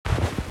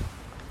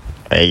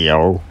Hey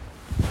yo.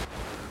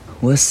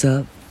 What's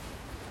up?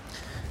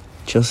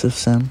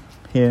 Josephson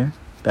here,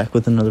 back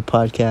with another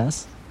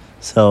podcast.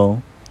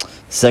 So,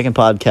 second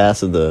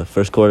podcast of the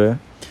first quarter,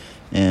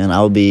 and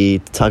I'll be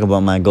talking about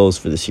my goals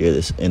for this year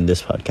in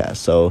this podcast.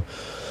 So,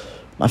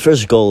 my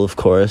first goal, of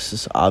course,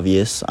 is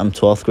obvious. I'm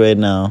 12th grade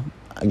now.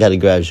 I got to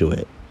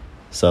graduate.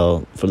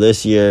 So, for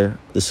this year,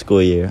 this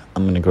school year,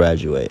 I'm going to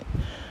graduate.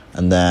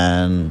 And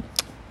then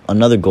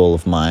another goal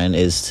of mine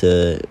is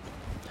to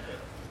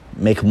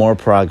make more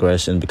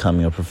progress in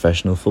becoming a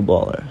professional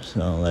footballer.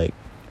 So, I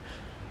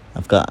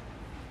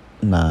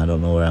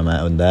don't know where I'm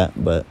at with that,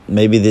 but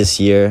maybe this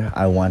year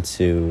I want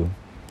to,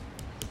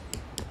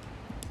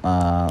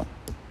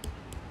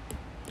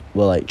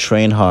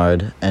 train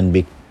hard and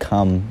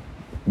become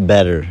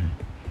better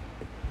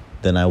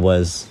than I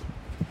was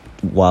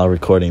while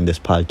recording this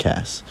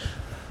podcast.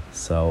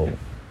 So,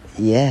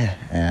 yeah,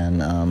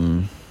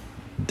 and,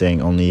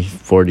 dang, only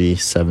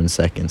 57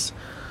 seconds.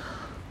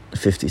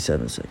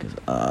 57 seconds.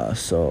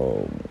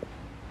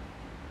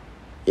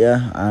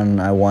 And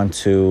I want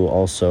to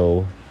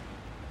also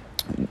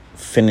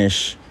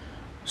finish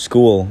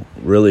school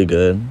really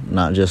good,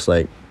 not just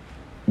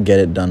get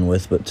it done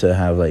with, but to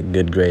have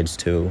good grades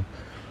too.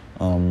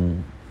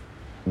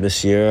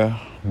 This year,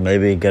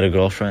 maybe get a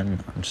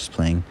girlfriend. I'm just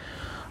playing.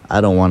 I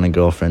don't want a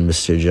girlfriend,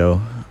 Mr.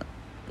 Joe.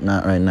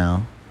 Not right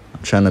now.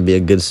 I'm trying to be a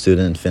good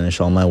student,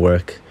 finish all my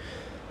work.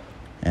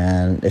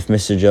 And if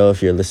Mr. Joe,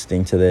 if you're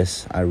listening to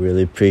this, I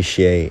really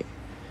appreciate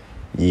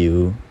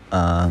you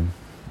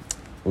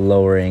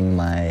lowering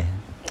my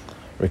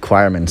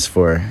requirements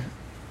for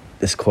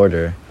this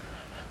quarter.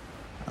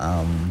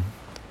 You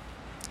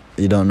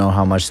don't know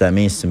how much that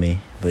means to me,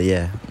 but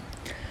yeah,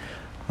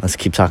 let's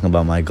keep talking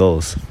about my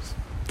goals.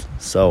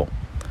 So,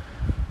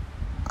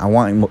 I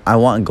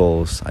want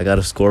goals. I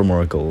gotta score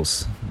more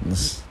goals.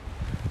 That's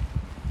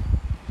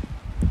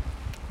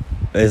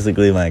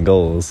basically my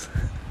goals.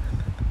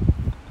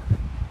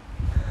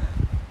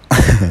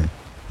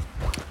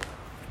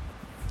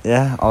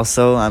 Yeah,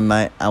 also, I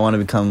want to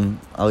become,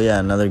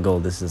 another goal.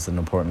 This is an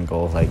important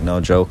goal,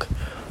 no joke.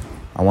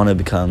 I want to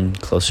become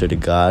closer to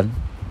God,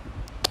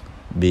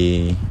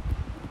 be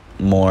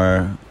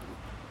more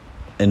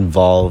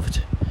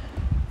involved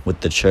with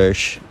the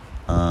church.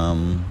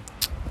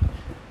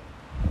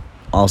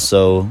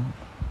 Also,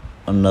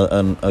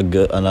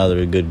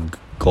 another good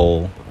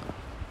goal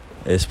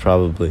is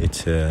probably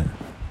to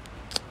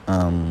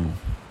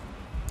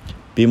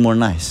be more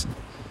nice,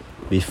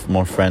 be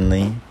more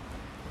friendly,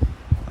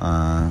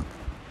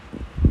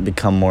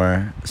 become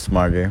more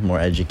smarter, more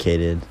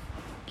educated,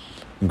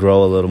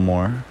 grow a little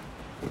more.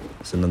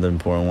 It's another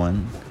important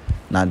one.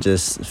 Not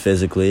just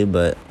physically,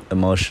 but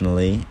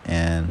emotionally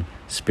and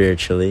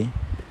spiritually.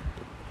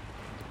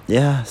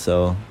 Yeah,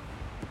 so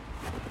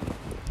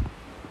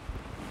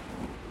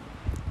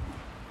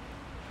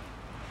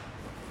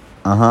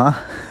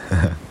I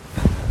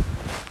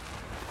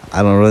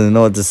don't really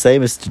know what to say,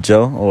 Mr.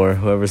 Joe, or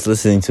whoever's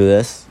listening to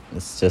this.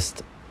 It's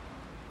just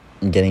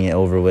getting it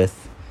over with,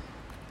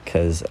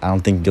 because I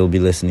don't think you'll be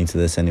listening to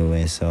this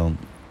anyway. So,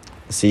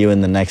 see you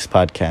in the next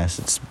podcast.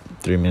 It's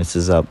 3 minutes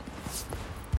is up.